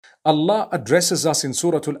Allah addresses us in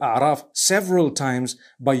Surah Al-A'raf several times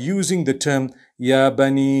by using the term Ya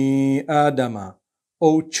Bani Adama,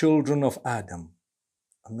 O children of Adam.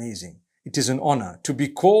 Amazing. It is an honor to be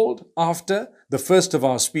called after the first of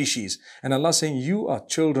our species. And Allah saying, you are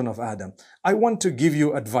children of Adam. I want to give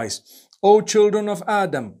you advice. O children of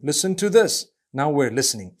Adam, listen to this. Now we're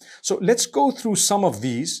listening. So let's go through some of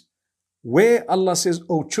these where Allah says,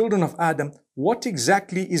 O children of Adam, what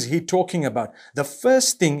exactly is He talking about? The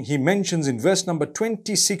first thing He mentions in verse number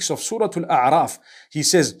 26 of Surah Al-A'raf, He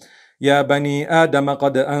says, يا بني آدم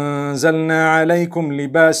قد أنزلنا عليكم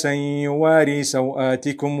لباسا يواري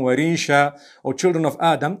سوآتكم وريشا. O children of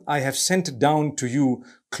Adam, I have sent down to you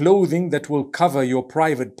clothing that will cover your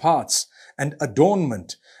private parts and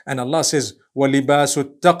adornment. And Allah says,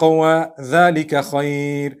 وَلِبَاسُ التَّقْوَى ذَلِكَ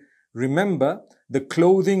خَيْرٌ. Remember, the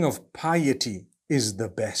clothing of piety is the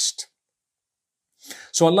best.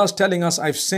 So Allah is telling us, I've sent